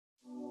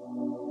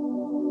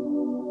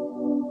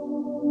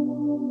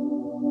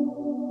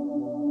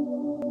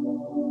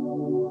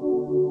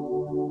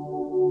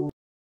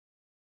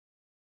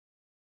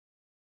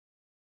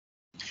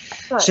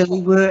Right. So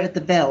we were at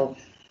the bell.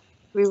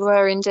 We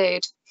were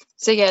indeed.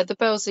 So yeah, the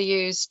bells are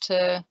used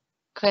to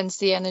cleanse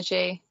the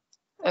energy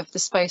of the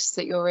space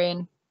that you're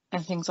in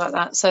and things like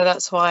that. So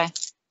that's why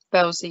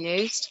bells are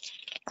used.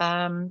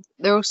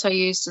 They're also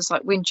used as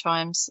like wind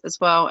chimes as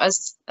well,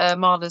 as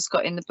Marla's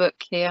got in the book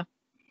here.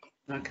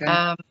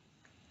 Okay.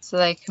 So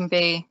they can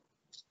be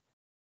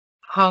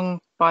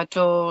hung by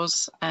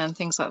doors and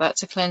things like that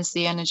to cleanse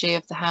the energy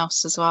of the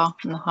house as well,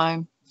 and the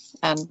home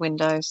and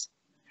windows.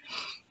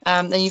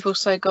 Then you've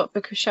also got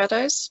Book of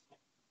Shadows.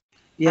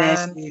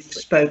 Yes, we've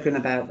spoken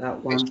about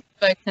that one.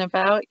 Spoken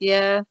about,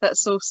 yeah.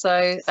 That's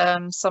also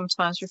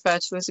sometimes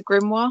referred to as a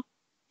grimoire.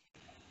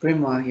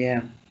 Grimoire,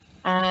 yeah.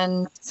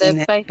 And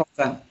they're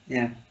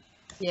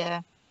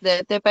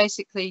they're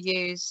basically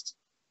used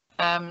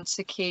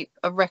to keep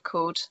a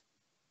record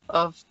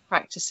of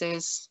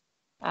practices.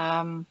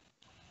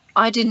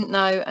 I didn't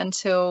know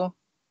until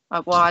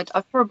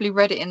I've probably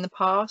read it in the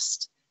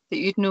past that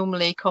you'd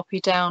normally copy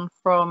down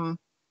from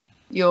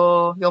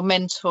your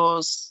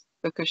mentor's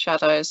Book of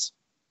Shadows,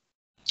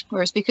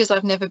 whereas because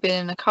I've never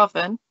been in a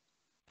coven,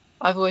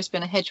 I've always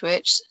been a hedge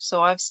witch,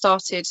 so I've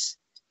started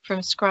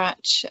from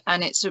scratch,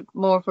 and it's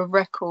more of a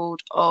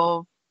record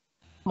of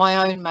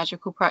my own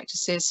magical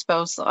practices,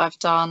 spells that I've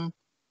done,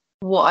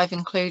 what I've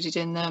included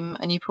in them,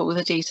 and you put all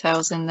the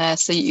details in there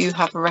so you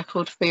have a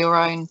record for your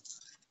own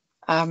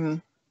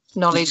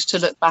knowledge to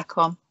look back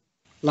on.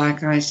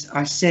 Like I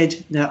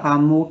said, there are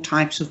more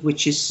types of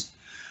witches.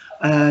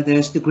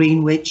 There's the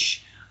green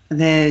witch,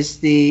 there's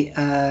the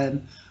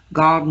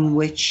garden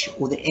witch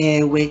or the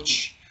air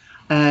witch.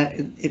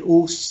 It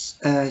all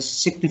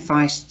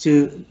signifies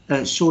to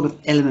a sort of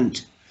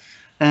element.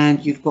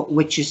 And you've got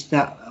witches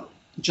that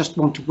just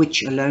want to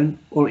witch alone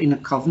or in a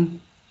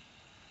coven.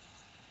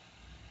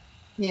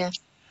 Yeah.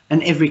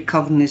 And every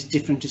coven is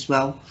different as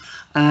well.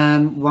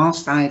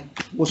 Whilst I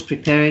was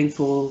preparing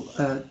for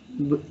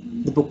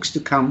the books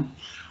to come,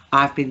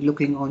 I've been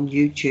looking on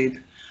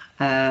YouTube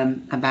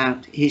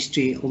about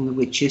history on the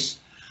witches,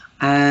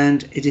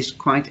 and it is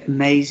quite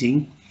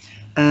amazing.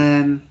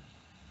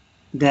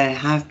 There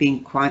have been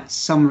quite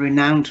some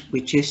renowned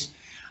witches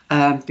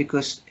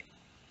because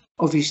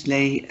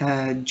obviously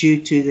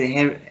due to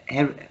the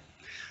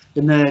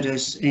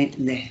murders,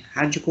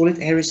 how do you call it,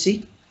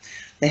 heresy?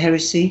 The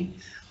heresy,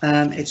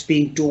 it's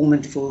been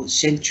dormant for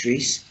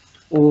centuries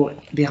or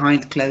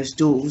behind closed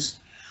doors.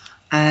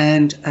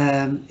 And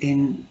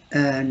in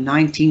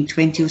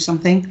 1920 or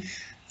something,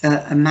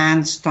 a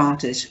man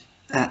started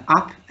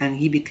up, and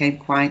he became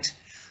quite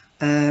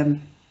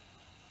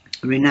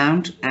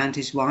renowned, and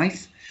his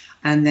wife,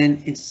 and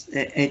then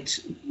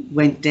it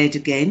went dead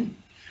again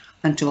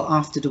until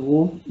after the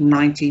war,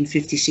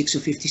 1956 or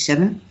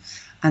 57,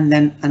 and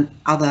then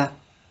another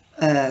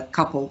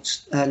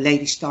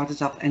lady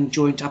started up and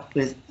joined up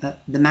with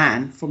the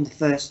man from the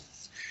first,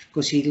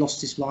 because he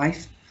lost his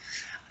wife,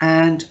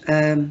 and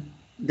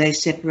they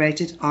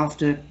separated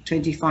after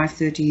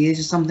 25-30 years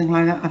or something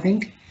like that, I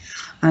think,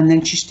 and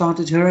then she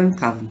started her own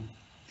coven.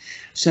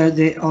 So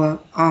they are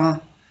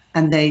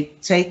and they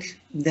take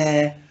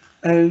their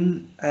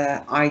own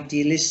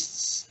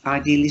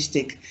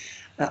idealistic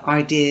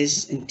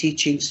ideas and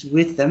teachings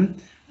with them,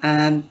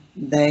 and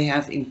they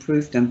have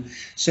improved them.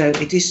 So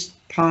it is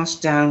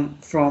passed down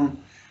from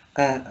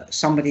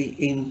somebody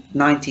in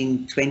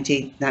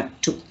 1920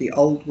 that took the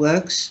old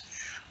works,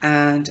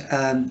 and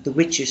the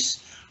witches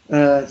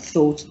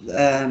thought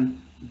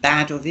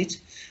bad of it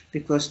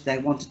because they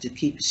wanted to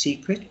keep a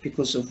secret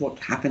because of what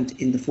happened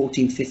in the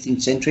 14th,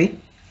 15th century.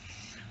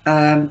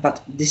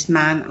 But this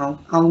man,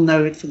 I'll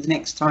know it for the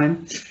next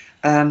time,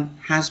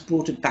 has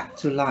brought it back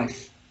to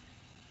life.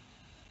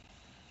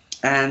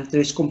 And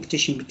there is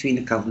competition between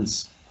the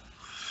covens.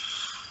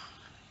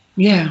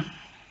 Yeah.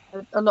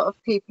 A lot of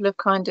people have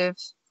kind of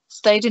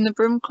stayed in the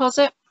broom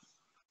closet.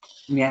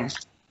 Yes.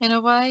 In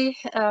a way,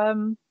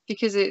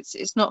 because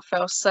it's not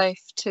felt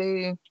safe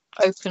to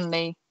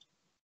openly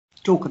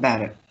talk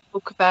about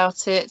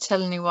it,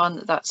 tell anyone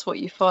that that's what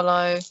you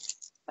follow.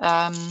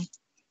 I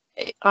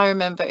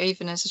remember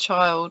even as a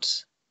child,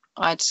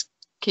 I'd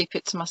keep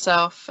it to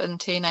myself, and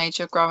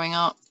teenager growing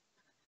up.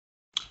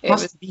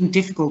 Must have been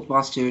difficult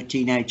whilst you're a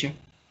teenager.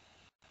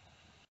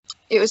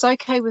 It was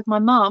okay with my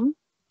mum,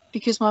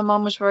 because my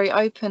mum was very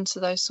open to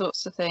those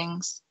sorts of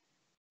things.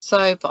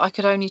 So, but I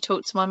could only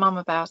talk to my mum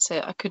about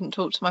it. I couldn't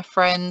talk to my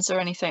friends or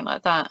anything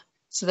like that.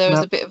 So there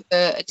was a bit of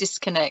a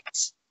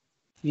disconnect.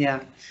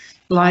 Yeah.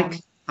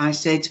 Like I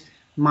said,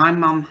 my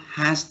mum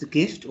has the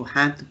gift, or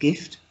had the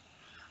gift,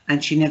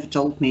 and she never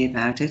told me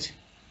about it.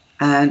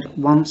 And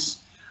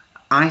once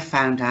I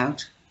found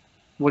out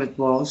what it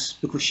was,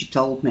 because she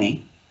told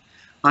me,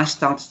 I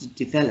started to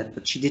develop,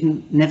 but she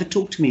never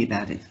talked to me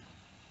about it.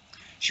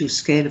 She was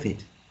scared of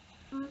it.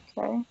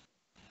 Okay.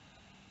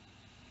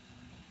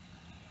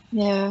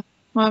 Yeah,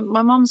 my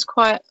mum's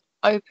quite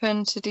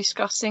open to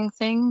discussing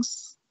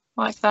things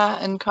like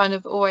that, and kind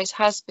of always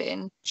has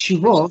been. She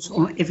was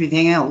on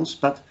everything else,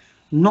 but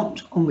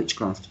not on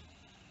witchcraft.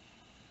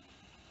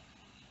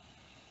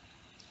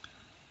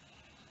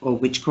 Or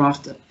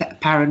witchcraft,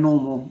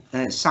 paranormal,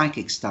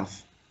 psychic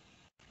stuff.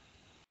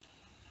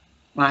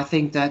 I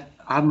think that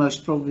I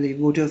most probably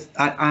would have,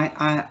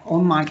 I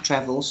on my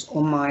travels,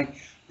 on my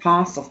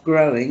path of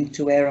growing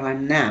to where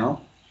I'm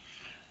now,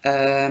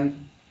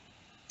 um,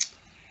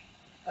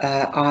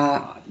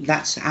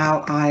 that's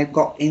how I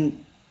got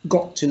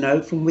to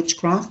know from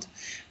witchcraft.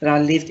 That I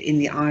lived in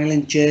the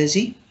island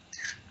Jersey,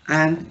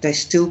 and they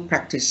still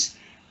practice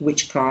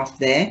witchcraft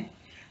there.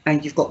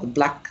 And you've got the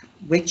black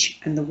witch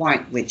and the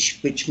white witch,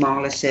 which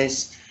Marla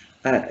says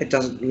it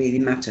doesn't really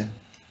matter.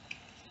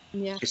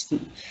 Yeah.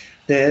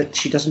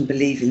 She doesn't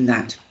believe in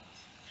that.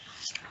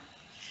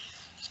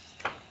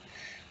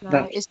 No,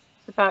 But it's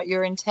about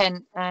your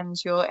intent and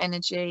your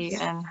energy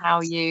and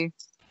how you.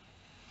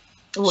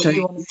 so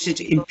you use it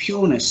in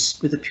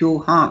pureness, with a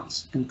pure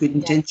heart and good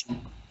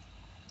intention.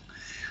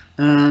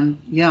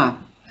 Yeah,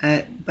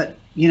 but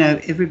you know,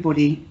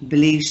 everybody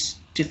believes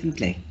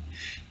differently.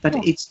 But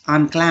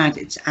I'm glad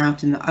it's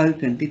out in the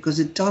open, because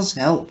it does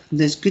help.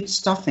 There's good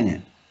stuff in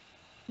it.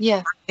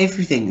 Yeah.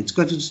 Everything. It's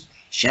got its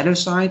shadow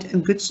side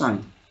and good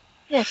side.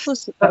 Yeah, of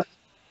course it does.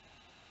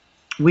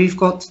 We've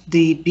got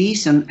the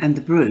besom and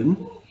the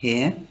broom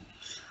here,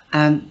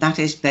 and that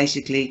is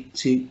basically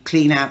to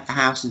clean out the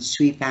house and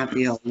sweep out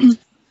the old,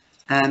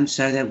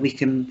 so that we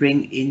can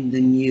bring in the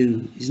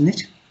new, isn't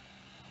it?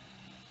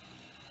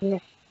 Yeah.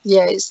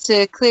 Yeah, it's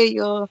to clear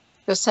your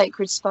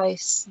sacred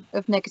space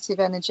of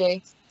negative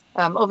energy.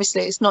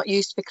 Obviously, it's not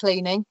used for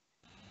cleaning.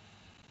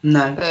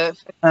 No,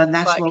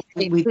 that's what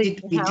we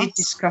did. We did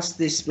discuss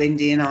this,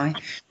 Wendy and I,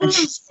 and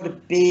she's got a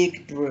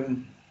big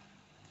broom.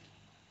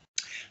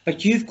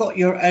 But you've got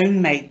your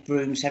own made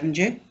brooms, haven't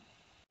you?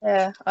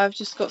 Yeah, I've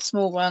just got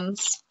small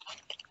ones,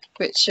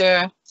 which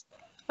are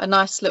a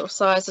nice little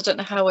size. I don't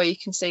know how well you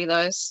can see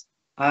those.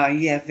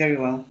 Yeah, very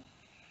well.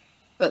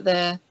 But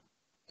they're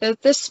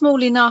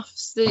small enough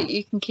so that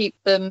you can keep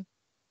them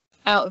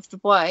out of the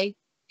way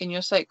in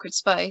your sacred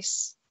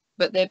space,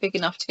 but they're big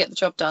enough to get the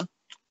job done.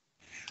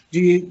 Do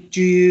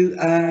you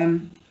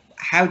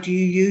how do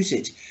you use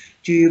it?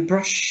 Do you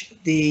brush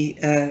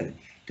the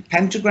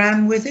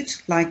pentagram with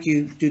it, like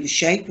you do the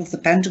shape of the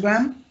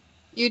pentagram?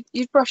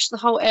 You'd brush the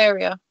whole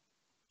area,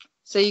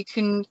 so you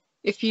can,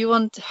 if you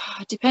want,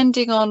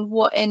 depending on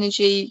what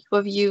energy,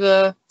 whether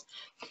you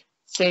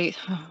see,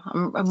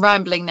 I'm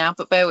rambling now,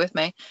 but bear with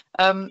me.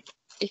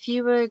 If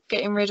you were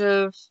getting rid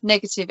of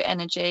negative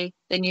energy,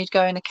 then you'd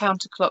go in a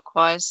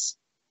counterclockwise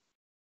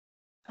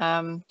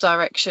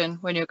direction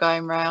when you're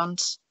going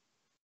round.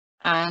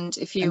 And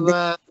if you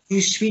were... Do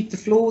you sweep the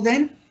floor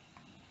then?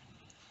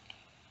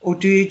 Or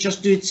do you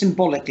just do it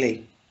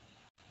symbolically?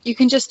 You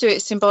can just do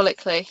it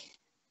symbolically.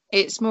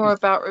 It's more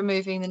about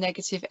removing the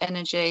negative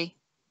energy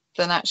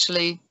than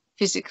actually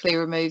physically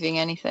removing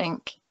anything.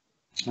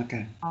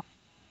 Okay.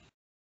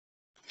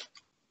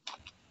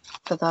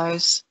 For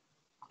those.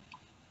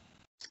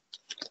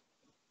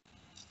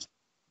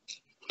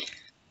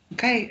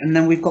 Okay, and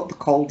then we've got the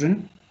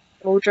cauldron.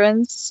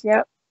 Cauldrons,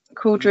 yep.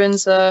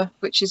 Cauldrons are,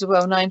 witches are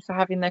well known for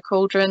having their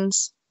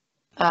cauldrons.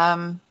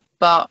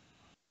 But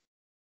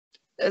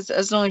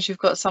as long as you've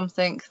got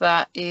something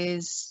that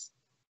is...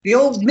 The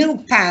old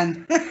milk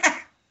pan!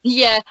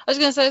 Yeah, I was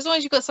going to say, as long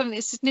as you've got something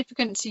that's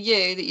significant to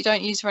you that you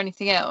don't use for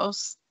anything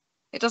else,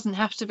 it doesn't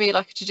have to be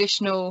like a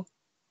traditional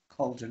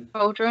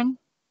cauldron.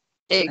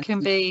 It can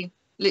be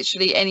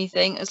literally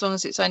anything, as long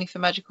as it's only for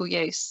magical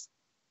use.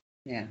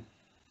 Yeah.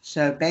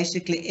 So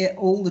basically,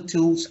 all the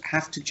tools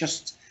have to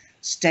just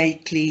stay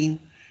clean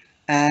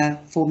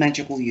for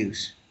magical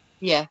use.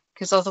 Yeah,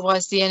 because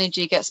otherwise the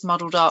energy gets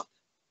muddled up.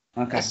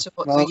 Okay. As to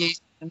what you're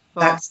using them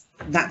for.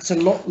 That's a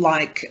lot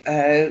like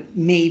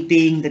me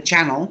being the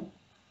channel,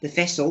 the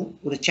vessel,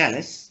 or the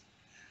chalice,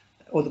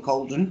 or the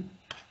cauldron.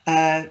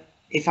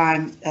 If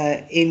I'm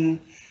in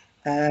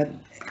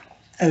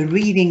a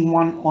reading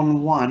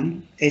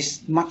one-on-one,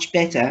 is much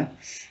better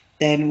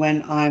than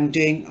when I'm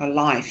doing a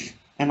live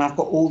and I've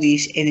got all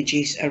these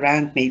energies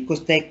around me,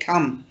 because they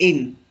come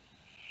in.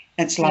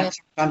 It's like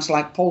sometimes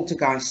like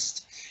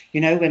poltergeist,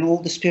 you know, when all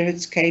the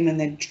spirits came and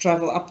then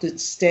travel up the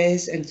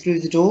stairs and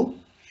through the door.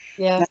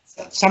 Yeah.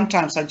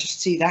 Sometimes I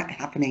just see that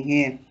happening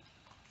here.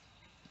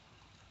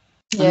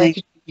 Yeah,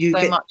 and you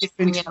so get much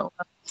different.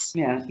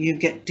 Yeah, you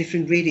get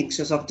different readings.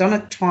 So I've done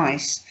it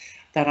twice.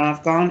 That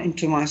I've gone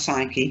into my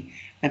psyche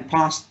and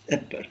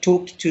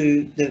talked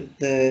to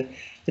the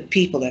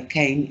people that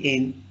came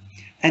in,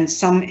 and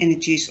some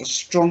energies are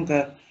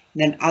stronger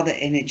than other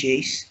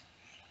energies,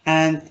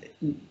 and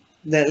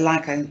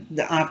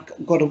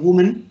I've got a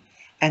woman,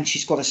 and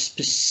she's got a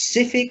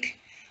specific,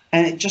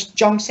 and it just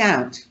jumps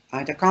out.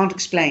 I can't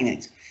explain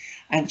it,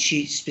 and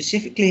she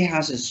specifically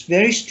has a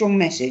very strong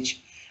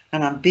message,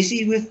 and I'm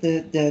busy with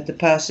the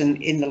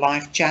person in the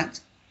live chat,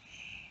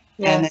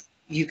 and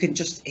you can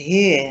just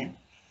hear,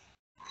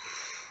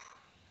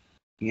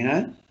 you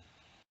know,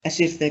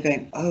 as if they're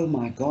going, oh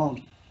my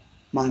God,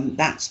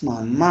 that's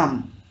my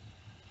mum.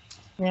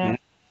 Yeah. You know?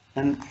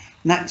 And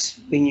that's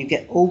when you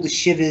get all the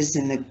shivers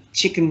and the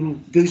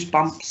chicken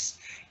goosebumps,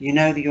 you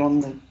know that you're on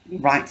the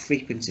right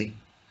frequency.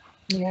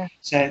 Yeah.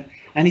 So,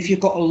 and if you've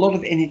got a lot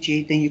of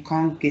energy, then you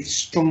can't give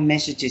strong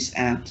messages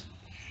out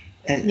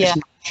as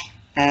much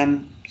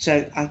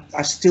So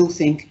I still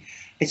think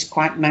it's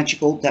quite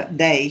magical that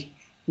they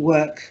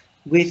work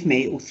with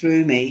me or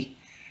through me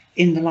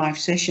in the live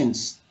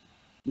sessions.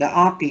 There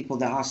are people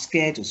that are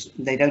scared, or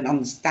they don't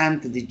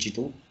understand the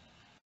digital.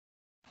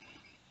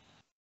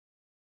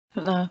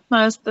 No,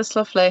 that's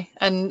lovely,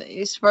 and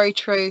it's very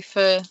true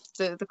for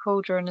the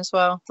cauldron as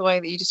well. The way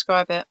that you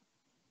describe it,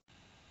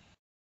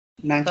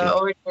 Magic. so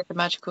already the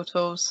magical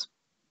tools.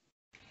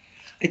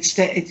 It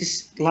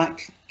is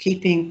like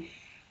keeping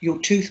your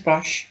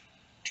toothbrush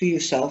to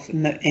yourself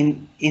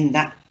in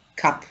that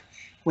cup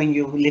when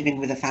you're living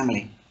with a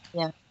family.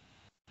 Yeah.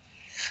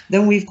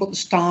 Then we've got the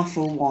staff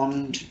or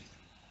wand.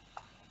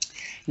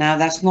 Now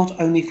that's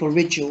not only for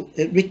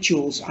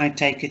rituals, I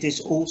take it, is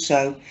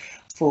also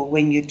for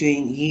when you're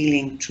doing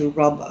healing, to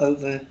rub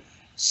over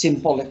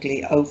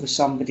symbolically over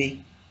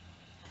somebody.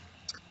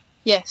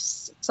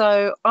 Yes,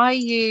 so I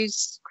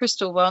use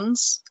crystal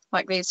ones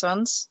like these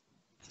ones.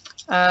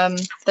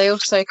 They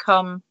also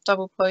come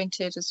double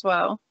pointed as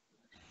well,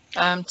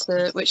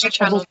 to which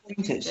channel. Double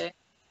pointed.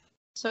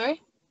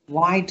 Sorry?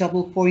 Why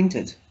double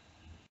pointed?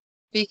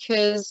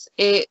 Because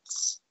it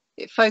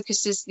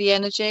focuses the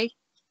energy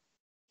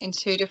in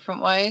two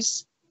different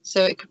ways,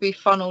 so it could be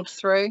funneled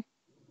through.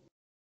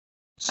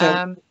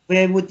 So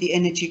where would the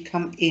energy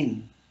come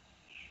in?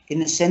 In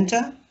the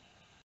center,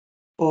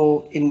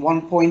 or in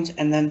one point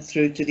and then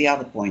through to the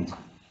other point?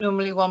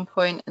 Normally one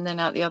point and then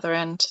out the other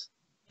end,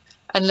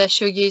 unless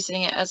you're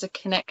using it as a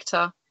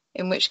connector,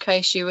 in which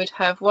case you would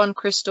have one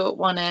crystal at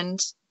one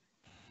end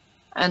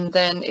and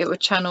then it would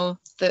channel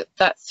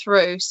that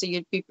through, so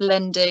you'd be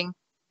blending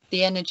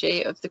the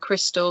energy of the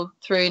crystal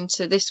through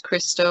into this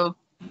crystal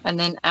and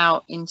then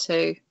out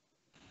into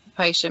the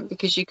patient,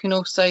 because you can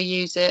also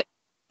use it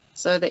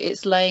so that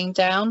it's laying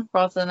down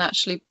rather than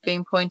actually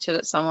being pointed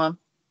at someone.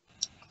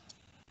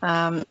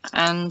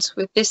 And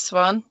with this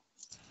one,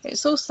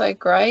 it's also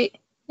great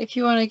if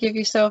you want to give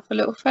yourself a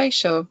little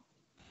facial.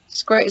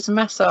 It's great as a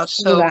massage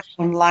tool.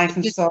 On Life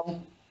and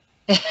Soul.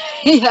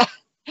 Yeah,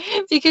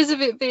 because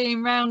of it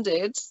being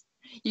rounded,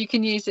 you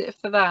can use it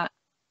for that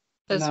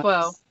as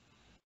well.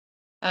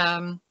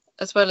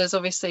 As well as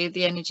obviously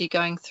the energy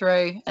going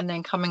through and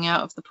then coming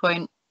out of the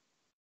point.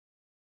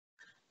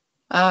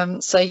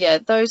 So yeah,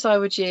 those I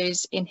would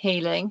use in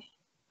healing.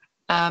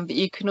 But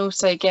you can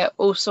also get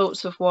all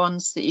sorts of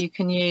wands that you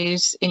can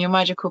use in your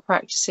magical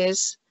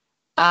practices,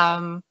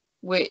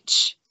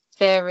 which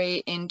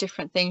vary in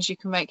different things. You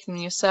can make them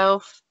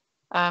yourself.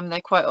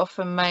 They're quite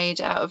often made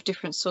out of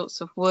different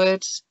sorts of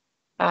wood,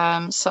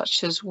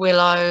 such as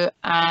willow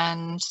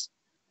and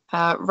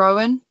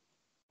rowan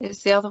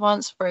is the other one.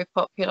 It's very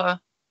popular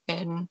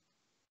in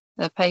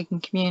the pagan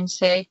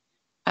community.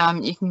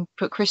 You can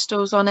put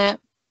crystals on it,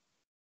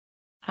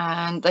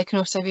 and they can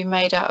also be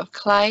made out of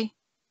clay,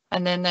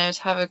 and then they'd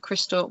have a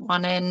crystal at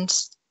one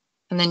end,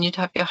 and then you'd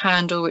have your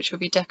handle, which would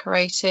be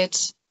decorated.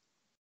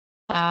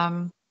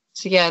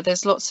 So yeah,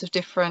 there's lots of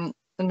different,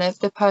 and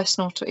they're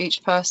personal to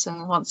each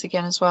person once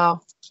again as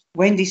well.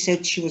 Wendy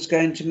said she was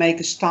going to make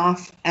a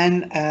staff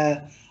and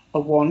a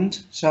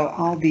wand, so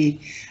I'll be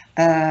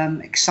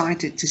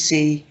excited to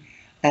see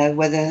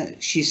whether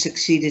she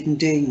succeeded in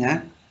doing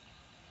that.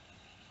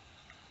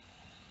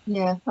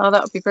 Yeah, oh,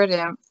 that would be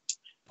brilliant.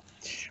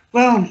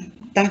 Well,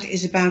 that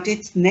is about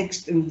it.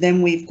 Next, and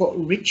then we've got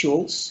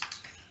rituals,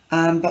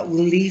 but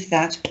we'll leave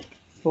that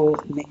for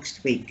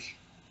next week.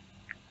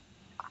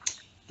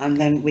 And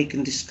then we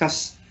can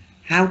discuss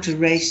how to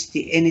raise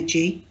the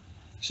energy,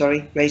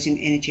 raising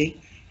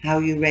energy, how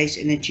you raise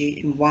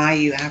energy and why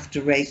you have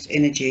to raise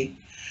energy,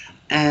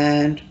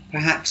 and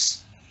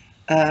perhaps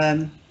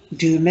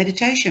do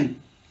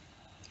meditation.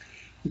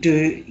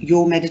 Do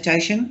your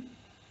meditation,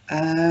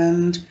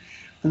 and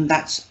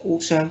that's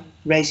also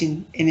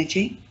raising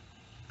energy.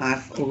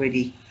 I've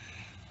already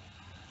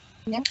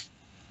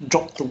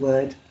dropped the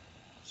word,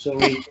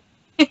 sorry.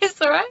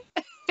 It's all right.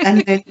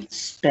 And then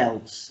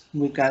spells.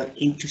 We go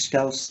into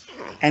spells,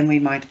 and we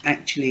might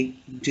actually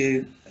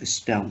do a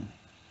spell.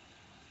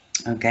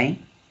 Okay?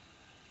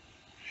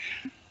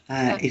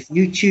 If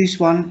you choose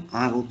one,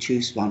 I will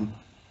choose one.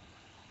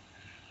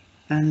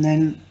 And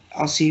then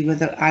I'll see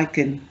whether I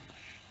can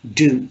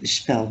do the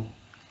spell.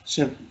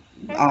 So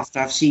after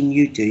I've seen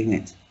you doing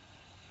it.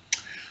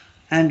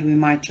 And we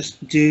might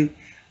just do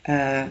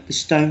the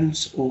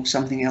stones or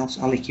something else.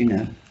 I'll let you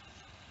know.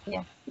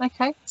 Yeah,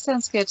 okay,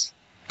 sounds good.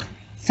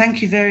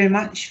 Thank you very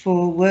much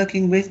for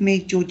working with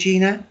me,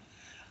 Georgina.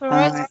 All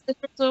right, as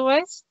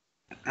always.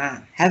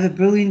 Have a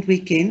brilliant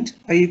weekend.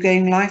 Are you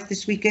going live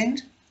this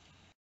weekend?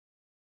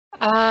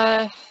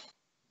 No,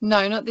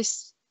 not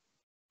this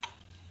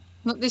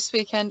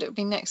weekend. It'll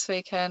be next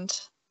weekend,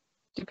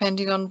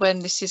 depending on when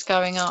this is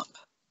going up.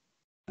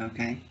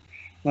 Okay.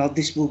 Well,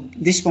 this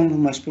one will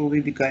most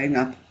probably be going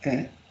up.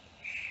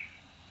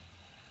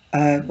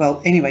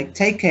 Well, anyway,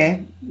 take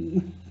care.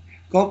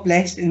 God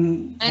bless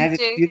and have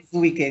a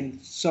beautiful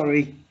weekend.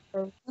 Sorry.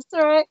 That's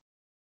all right.